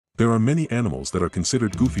There are many animals that are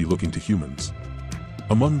considered goofy looking to humans.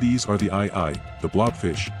 Among these are the the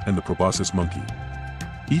blobfish, and the proboscis monkey.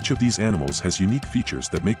 Each of these animals has unique features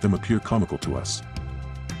that make them appear comical to us.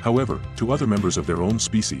 However, to other members of their own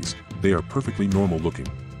species, they are perfectly normal looking.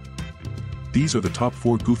 These are the top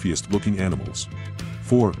 4 goofiest looking animals.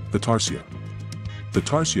 4. The tarsier. The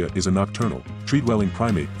tarsier is a nocturnal, tree-dwelling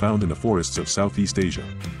primate found in the forests of Southeast Asia.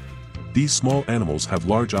 These small animals have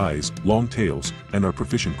large eyes, long tails, and are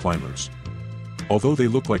proficient climbers. Although they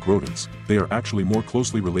look like rodents, they are actually more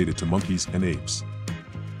closely related to monkeys and apes.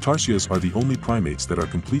 Tarsiers are the only primates that are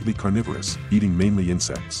completely carnivorous, eating mainly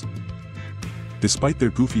insects. Despite their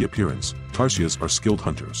goofy appearance, tarsiers are skilled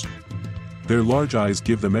hunters. Their large eyes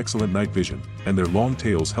give them excellent night vision, and their long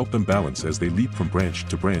tails help them balance as they leap from branch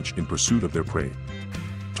to branch in pursuit of their prey.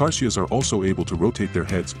 Tarsiers are also able to rotate their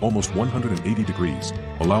heads almost 180 degrees,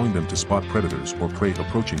 allowing them to spot predators or prey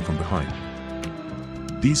approaching from behind.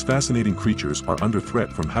 These fascinating creatures are under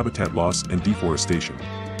threat from habitat loss and deforestation.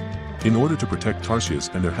 In order to protect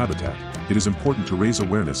tarsiers and their habitat, it is important to raise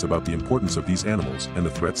awareness about the importance of these animals and the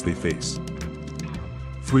threats they face.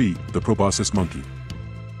 3. The proboscis monkey.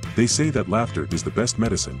 They say that laughter is the best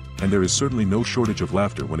medicine, and there is certainly no shortage of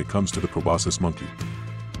laughter when it comes to the proboscis monkey.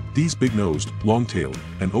 These big-nosed, long-tailed,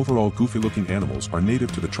 and overall goofy-looking animals are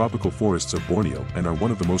native to the tropical forests of Borneo and are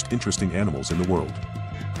one of the most interesting animals in the world.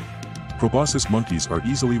 Proboscis monkeys are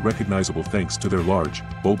easily recognizable thanks to their large,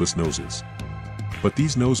 bulbous noses. But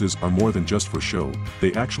these noses are more than just for show,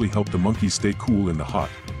 they actually help the monkeys stay cool in the hot,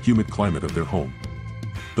 humid climate of their home.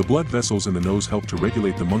 The blood vessels in the nose help to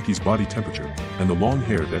regulate the monkey's body temperature, and the long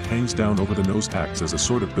hair that hangs down over the nose acts as a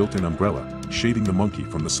sort of built-in umbrella, shading the monkey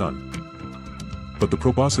from the sun. But the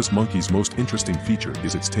proboscis monkey's most interesting feature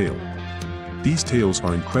is its tail. These tails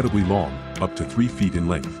are incredibly long, up to 3 feet in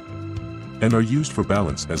length, and are used for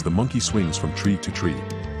balance as the monkey swings from tree to tree.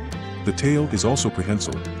 The tail is also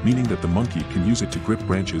prehensile, meaning that the monkey can use it to grip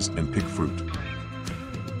branches and pick fruit.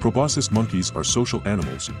 Proboscis monkeys are social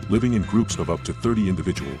animals, living in groups of up to 30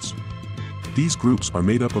 individuals. These groups are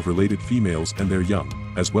made up of related females and their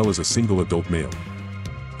young, as well as a single adult male.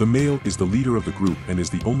 The male is the leader of the group and is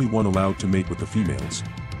the only one allowed to mate with the females.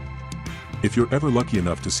 If you're ever lucky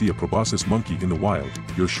enough to see a proboscis monkey in the wild,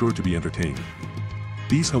 you're sure to be entertained.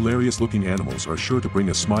 These hilarious-looking animals are sure to bring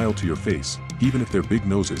a smile to your face, even if their big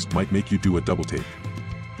noses might make you do a double take.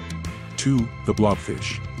 2. The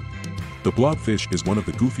blobfish. The blobfish is one of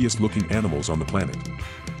the goofiest-looking animals on the planet.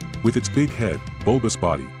 With its big head, bulbous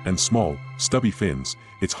body, and small, stubby fins,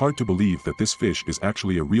 it's hard to believe that this fish is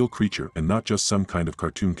actually a real creature and not just some kind of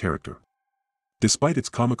cartoon character. Despite its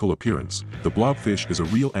comical appearance, the blobfish is a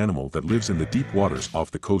real animal that lives in the deep waters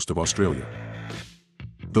off the coast of Australia.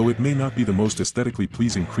 Though it may not be the most aesthetically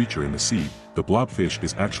pleasing creature in the sea, the blobfish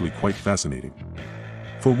is actually quite fascinating.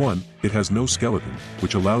 For one, it has no skeleton,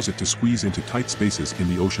 which allows it to squeeze into tight spaces in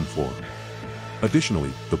the ocean floor.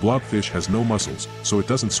 Additionally, the blobfish has no muscles, so it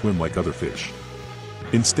doesn't swim like other fish.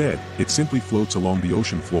 Instead, it simply floats along the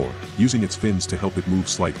ocean floor, using its fins to help it move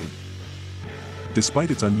slightly.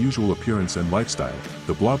 Despite its unusual appearance and lifestyle,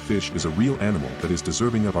 the blobfish is a real animal that is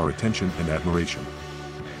deserving of our attention and admiration.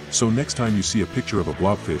 So next time you see a picture of a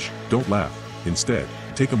blobfish, don't laugh, instead,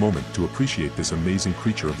 take a moment to appreciate this amazing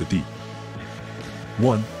creature of the deep.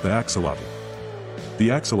 1. The axolotl. The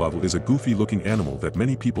axolotl is a goofy-looking animal that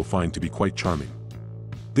many people find to be quite charming.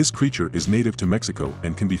 This creature is native to Mexico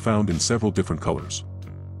and can be found in several different colors.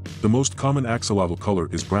 The most common axolotl color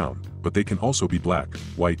is brown, but they can also be black,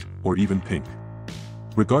 white, or even pink.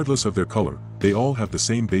 Regardless of their color, they all have the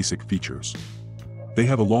same basic features. They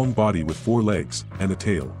have a long body with 4 legs, and a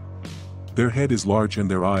tail. Their head is large and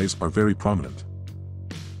their eyes are very prominent.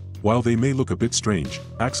 While they may look a bit strange,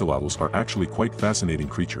 axolotls are actually quite fascinating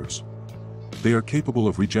creatures. They are capable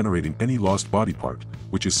of regenerating any lost body part,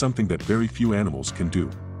 which is something that very few animals can do.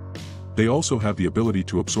 They also have the ability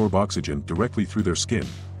to absorb oxygen directly through their skin,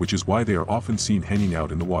 which is why they are often seen hanging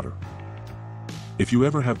out in the water. If you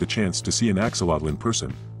ever have the chance to see an axolotl in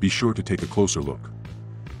person, be sure to take a closer look.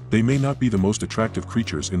 They may not be the most attractive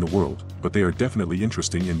creatures in the world, but they are definitely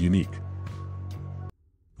interesting and unique.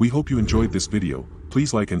 We hope you enjoyed this video.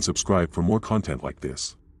 Please like and subscribe for more content like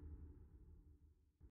this.